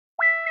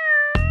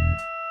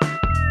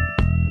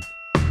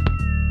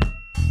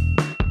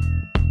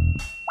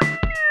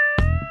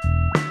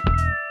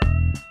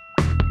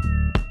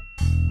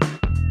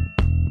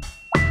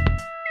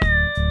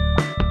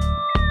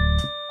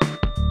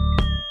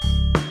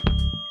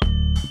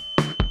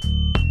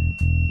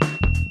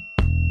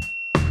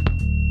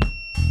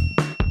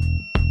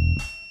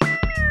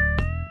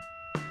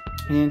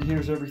And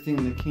here's everything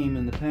that came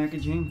in the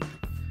packaging.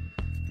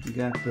 We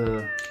got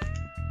the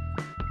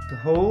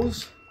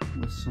hose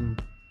with some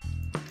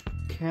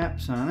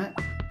caps on it,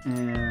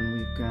 and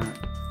we've got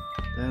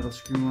that'll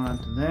screw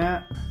onto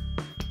that.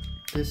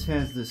 This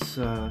has this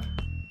oh,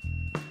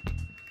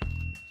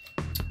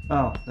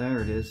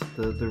 there it is,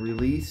 the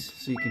release,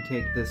 so you can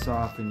take this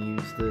off and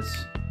use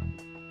this.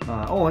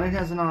 Oh, and it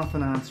has an off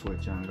and on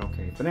switch on it.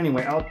 Okay, but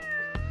anyway,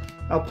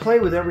 I'll play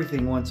with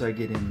everything once I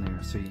get in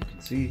there so you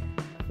can see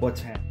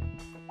what's happening.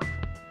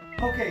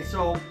 Okay,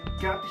 so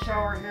got the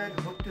shower head,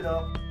 hooked it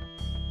up.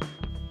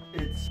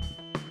 It's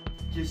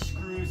just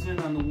screws in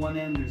on the one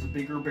end. There's a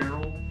bigger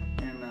barrel,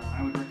 and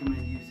I would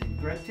recommend using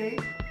thread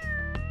tape.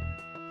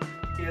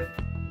 If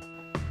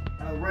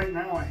right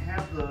now I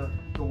have the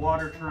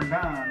water turned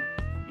on,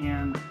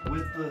 and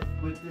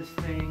with this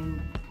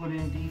thing put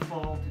in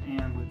default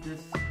and with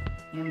this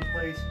in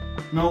place,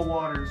 no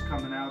water is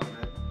coming out of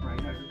it.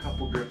 Right, there's a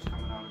couple drips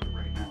coming out of it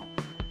right now.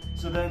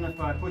 So then if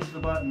I push the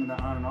button,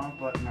 the on and off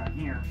button on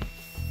here,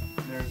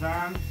 there's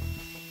on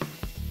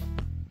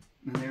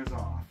and there's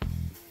off.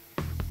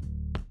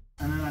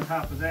 And then on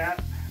top of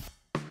that,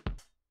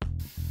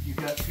 you've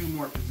got two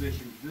more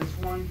positions. This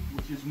one,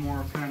 which is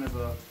more kind of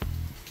a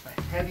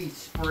heavy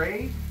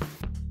spray,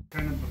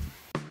 kind of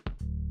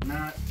a,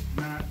 not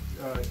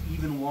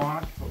even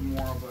wash, but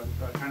more of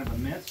a kind of a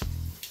mist.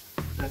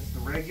 That's the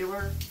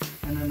regular.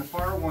 And then the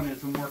far one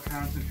is a more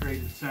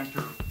concentrated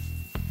center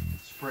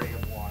spray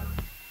of water.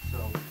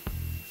 So,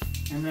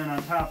 and then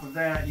on top of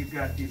that, you've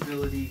got the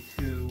ability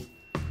to,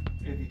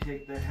 if you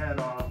take the head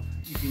off,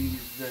 you can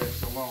use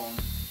this alone,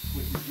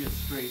 which is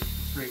just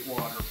straight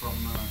water from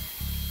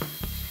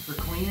for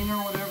cleaning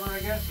or whatever, I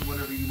guess, or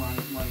whatever you want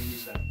to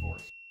use that for.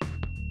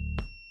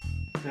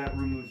 That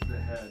removes the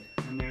head,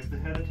 and there's the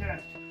head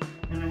attached.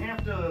 And I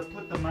have to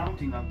put the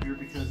mounting up here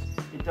because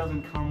it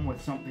doesn't come with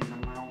something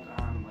to mount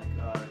on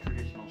like a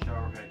traditional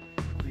shower head.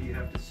 So you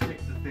have to stick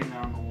the thing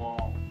on the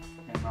wall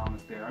and mount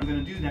it there. I'm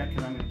going to do that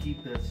because I'm going to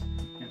keep this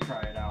and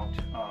try it out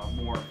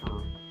more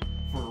for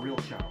a real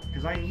shower,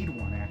 because I need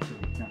one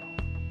actually now.